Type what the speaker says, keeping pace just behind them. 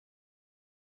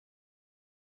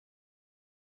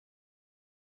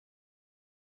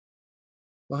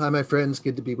Well, hi, my friends.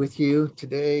 Good to be with you.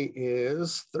 Today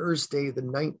is Thursday, the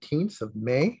 19th of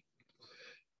May,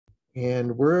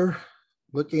 and we're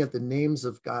looking at the names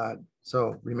of God.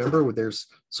 So remember, there's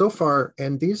so far,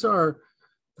 and these are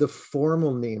the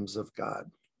formal names of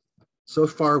God. So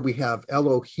far, we have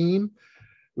Elohim,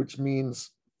 which means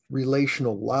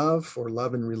relational love or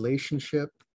love and relationship.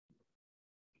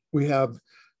 We have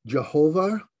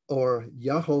Jehovah or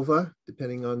Yehovah,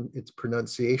 depending on its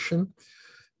pronunciation.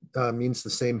 Means the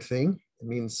same thing. It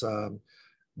means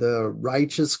the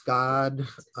righteous God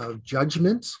of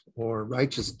judgment or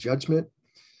righteous judgment.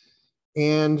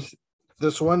 And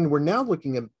this one we're now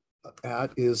looking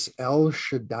at is El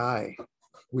Shaddai,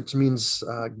 which means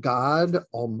God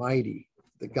Almighty,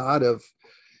 the God of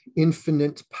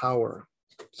infinite power.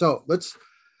 So let's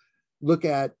look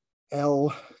at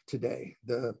El today,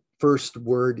 the first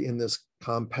word in this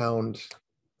compound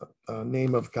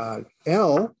name of God.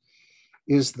 El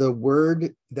is the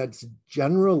word that's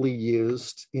generally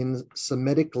used in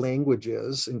Semitic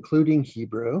languages, including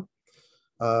Hebrew.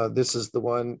 This is the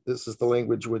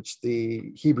language which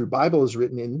the Hebrew Bible is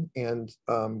written in,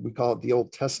 and we call it the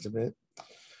Old Testament.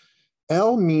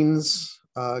 El means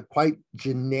quite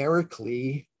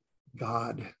generically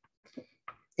God.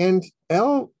 And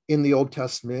El in the Old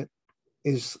Testament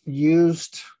is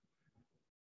used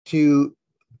to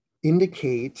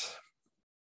indicate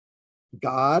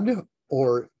God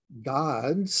or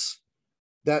gods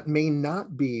that may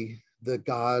not be the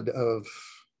God of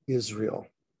Israel.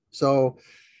 So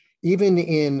even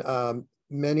in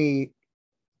many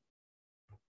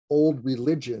old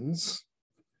religions,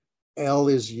 El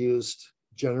is used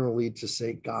generally to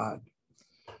say God.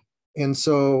 And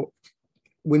so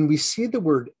when we see the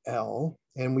word El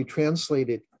and we translate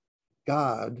it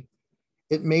God,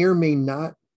 it may or may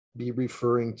not be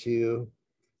referring to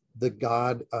the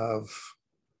God of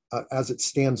as it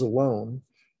stands alone,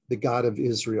 the God of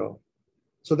Israel.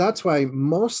 So that's why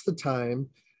most of the time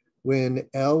when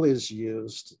El is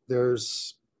used,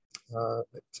 there's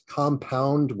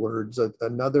compound words,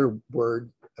 another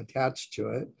word attached to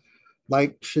it,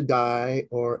 like Shaddai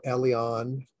or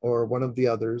Elion or one of the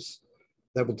others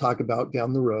that we'll talk about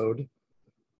down the road.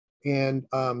 And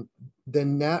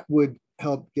then that would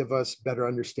help give us better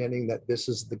understanding that this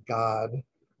is the God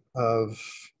of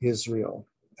Israel,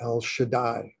 El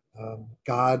Shaddai.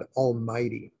 God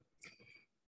Almighty.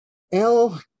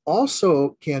 El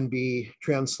also can be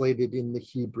translated in the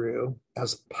Hebrew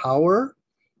as power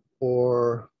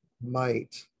or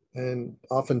might, and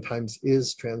oftentimes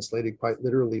is translated quite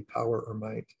literally power or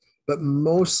might, but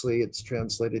mostly it's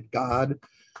translated God,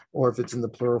 or if it's in the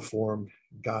plural form,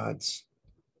 gods.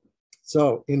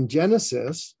 So in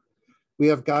Genesis, we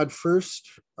have God first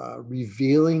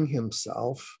revealing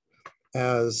himself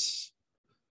as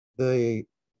the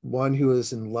one who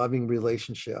is in loving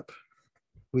relationship.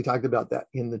 We talked about that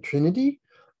in the Trinity,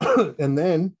 and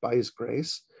then by his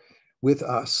grace with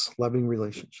us, loving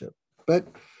relationship. But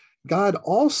God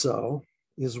also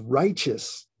is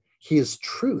righteous. He is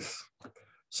truth.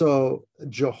 So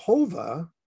Jehovah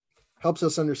helps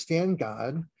us understand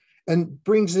God and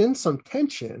brings in some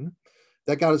tension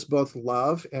that God is both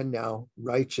love and now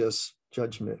righteous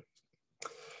judgment.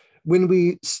 When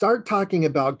we start talking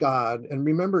about God, and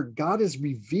remember, God is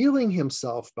revealing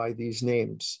himself by these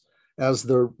names as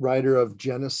the writer of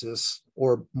Genesis,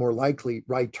 or more likely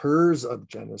writers of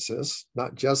Genesis,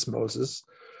 not just Moses,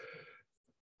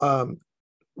 God,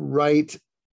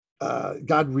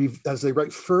 as they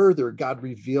write further, God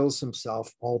reveals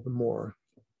himself all the more.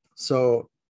 So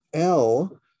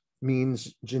El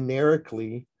means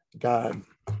generically God.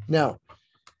 Now,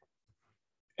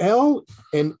 El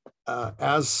and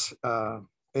as a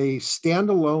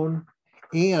standalone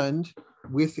and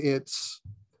with its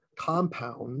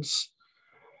compounds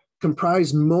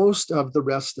comprise most of the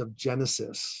rest of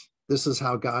Genesis. This is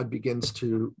how God begins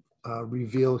to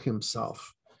reveal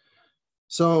himself.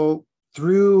 So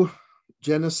through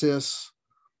Genesis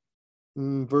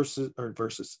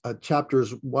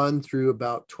chapters 1 through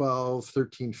about 12,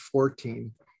 13,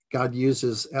 14, God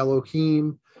uses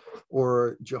Elohim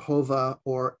or Jehovah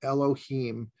or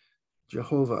Elohim,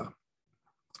 Jehovah.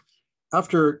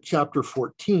 After chapter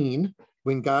 14,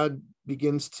 when God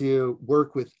begins to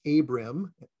work with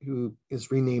Abram, who is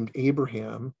renamed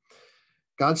Abraham,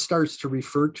 God starts to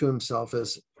refer to himself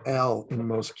as El in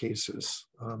most cases.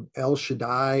 El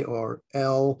Shaddai or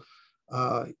El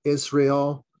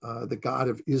Israel, the God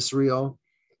of Israel,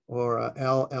 or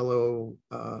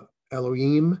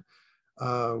Elohim,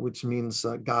 which means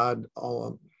God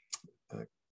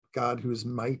who's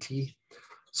mighty.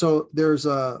 So there's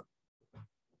a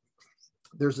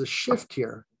shift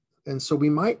here. And so we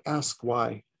might ask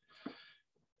why.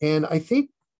 And I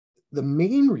think the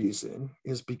main reason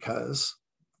is because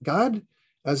God,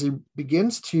 as he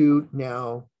begins to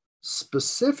now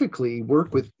specifically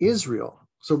work with Israel.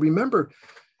 So remember,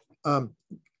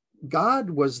 God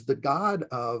was the God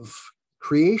of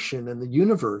creation and the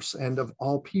universe and of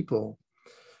all people.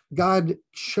 God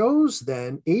chose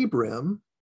then Abram,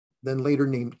 then later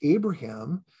named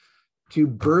Abraham, to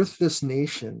birth this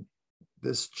nation,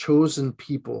 this chosen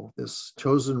people, this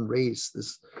chosen race,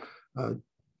 this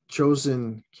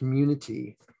chosen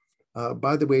community.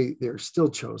 By the way, they're still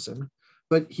chosen,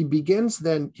 but he begins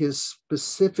then his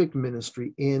specific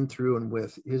ministry in, through, and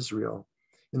with Israel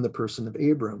in the person of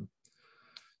Abram.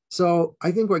 So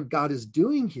I think what God is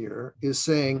doing here is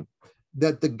saying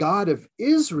that the God of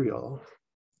Israel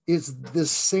is the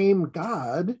same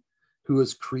God who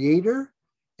is creator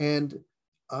and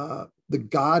the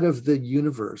God of the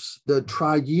universe, the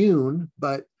triune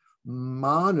but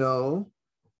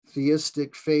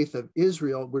monotheistic faith of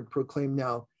Israel would proclaim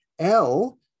now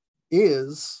El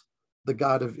is the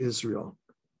God of Israel.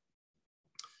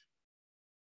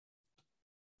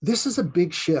 This is a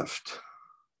big shift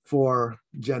for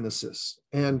Genesis,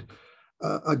 and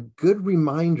a good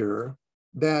reminder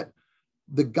that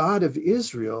the God of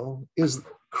Israel is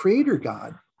creator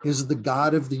God, is the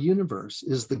God of the universe,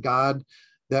 is the God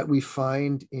that we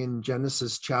find in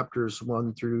Genesis chapters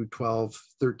 1 through 12,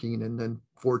 13, and then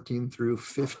 14 through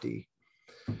 50.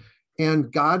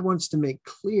 And God wants to make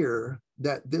clear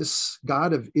that this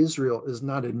God of Israel is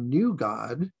not a new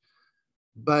God,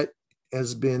 but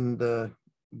has been the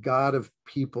God of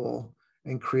people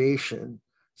and creation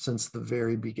since the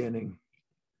very beginning.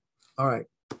 All right.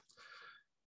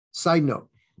 Side note,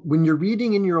 when you're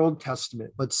reading in your Old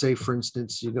Testament, let's say, for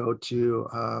instance, you go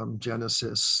to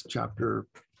Genesis chapter,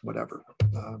 whatever,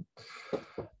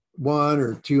 1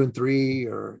 or 2 and 3,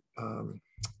 or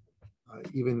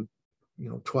even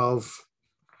 12,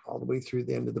 all the way through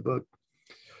the end of the book.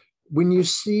 When you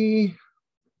see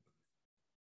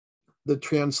the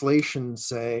translation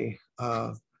say,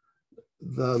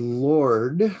 the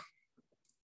Lord,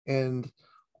 and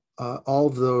all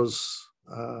of those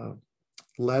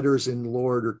letters in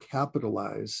Lord are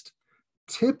capitalized,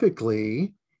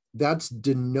 typically that's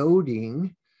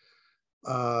denoting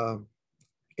a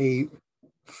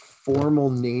formal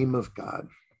name of God.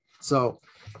 So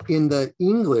in the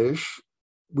English,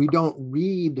 we don't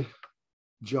read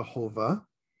Jehovah,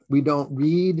 we don't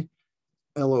read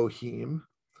Elohim,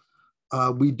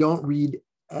 we don't read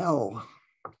El.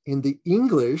 In the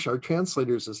English, our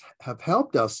translators have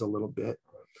helped us a little bit.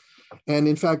 And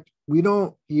in fact, we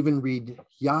don't even read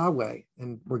Yahweh,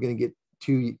 and we're going to get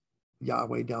to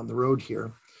Yahweh down the road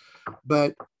here.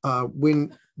 But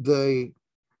when the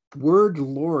word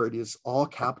Lord is all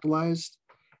capitalized,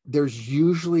 there's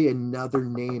usually another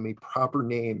name, a proper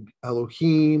name,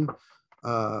 Elohim,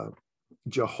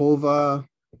 Jehovah,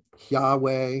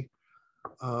 Yahweh,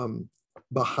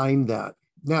 behind that.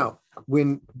 Now,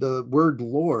 when the word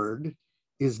Lord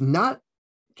is not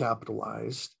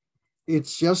capitalized,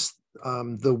 it's just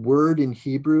the word in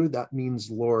Hebrew that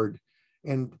means Lord,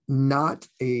 and not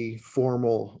a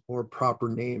formal or proper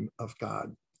name of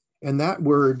God. And that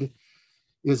word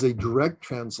is a direct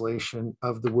translation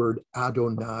of the word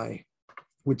Adonai,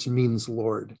 which means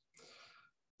Lord.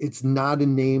 It's not a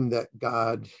name that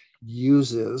God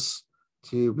uses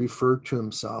to refer to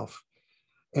himself.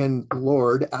 And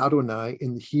Lord, Adonai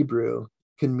in the Hebrew,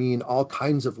 can mean all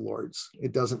kinds of lords.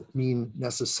 It doesn't mean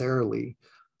necessarily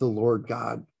the Lord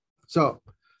God. So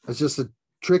it's just a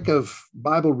trick of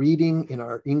Bible reading in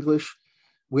our English.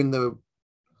 When the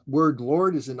word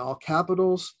Lord is in all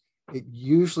capitals, it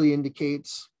usually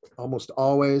indicates, almost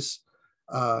always,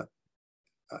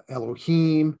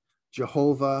 Elohim,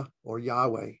 Jehovah, or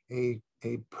Yahweh, a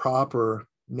proper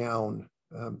noun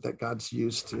that God's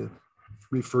used to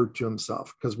refer to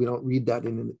himself, because we don't read that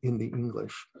in the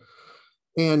English.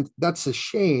 And that's a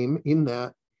shame in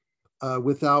that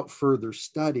without further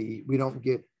study, we don't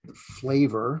get the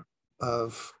flavor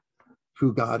of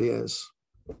who God is.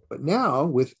 But now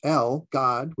with El,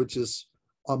 God, which is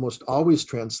almost always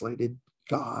translated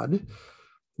God,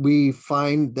 we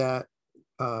find that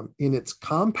in its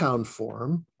compound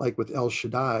form, like with El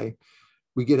Shaddai,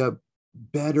 we get a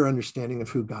better understanding of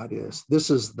who God is. This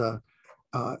is the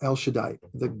El Shaddai,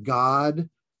 the God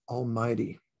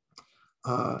Almighty.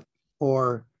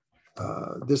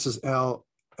 This is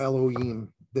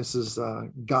Elohim. This is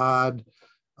God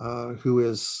who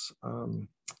is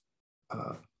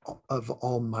of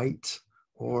all might,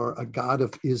 or a God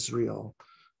of Israel,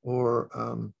 or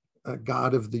a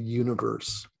God of the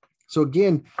universe. So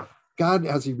again, God,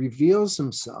 as he reveals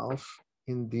himself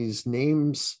in these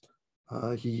names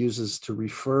he uses to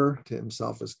refer to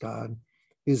himself as God,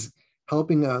 is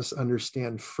helping us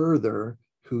understand further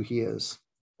who he is.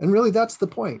 And really, that's the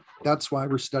point. That's why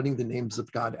we're studying the names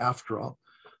of God after all,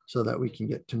 so that we can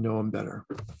get to know him better.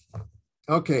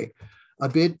 Okay, a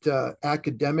bit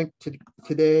academic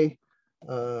today.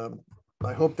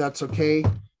 I hope that's okay.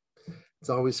 It's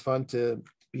always fun to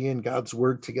be in God's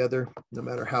word together, no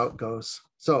matter how it goes.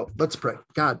 So let's pray.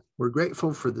 God, we're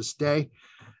grateful for this day.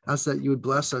 Ask that you would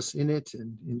bless us in it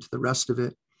and into the rest of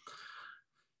it.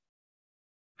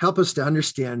 Help us to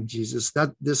understand, Jesus,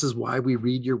 that this is why we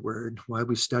read your word, why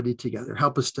we study together.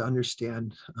 Help us to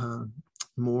understand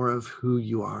more of who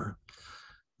you are.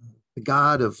 The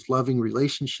God of loving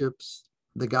relationships,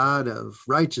 the God of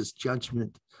righteous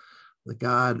judgment, the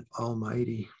God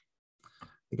Almighty,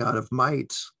 the God of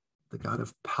might, the God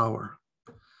of power.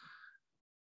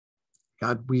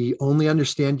 God, we only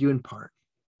understand you in part,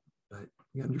 but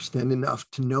we understand enough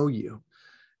to know you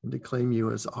and to claim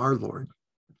you as our Lord,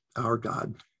 our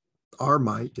God, our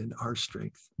might and our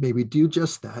strength. May we do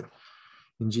just that.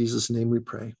 In Jesus' name we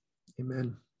pray.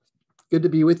 Amen. Good to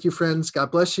be with you, friends.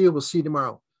 God bless you. We'll see you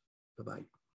tomorrow. Bye-bye.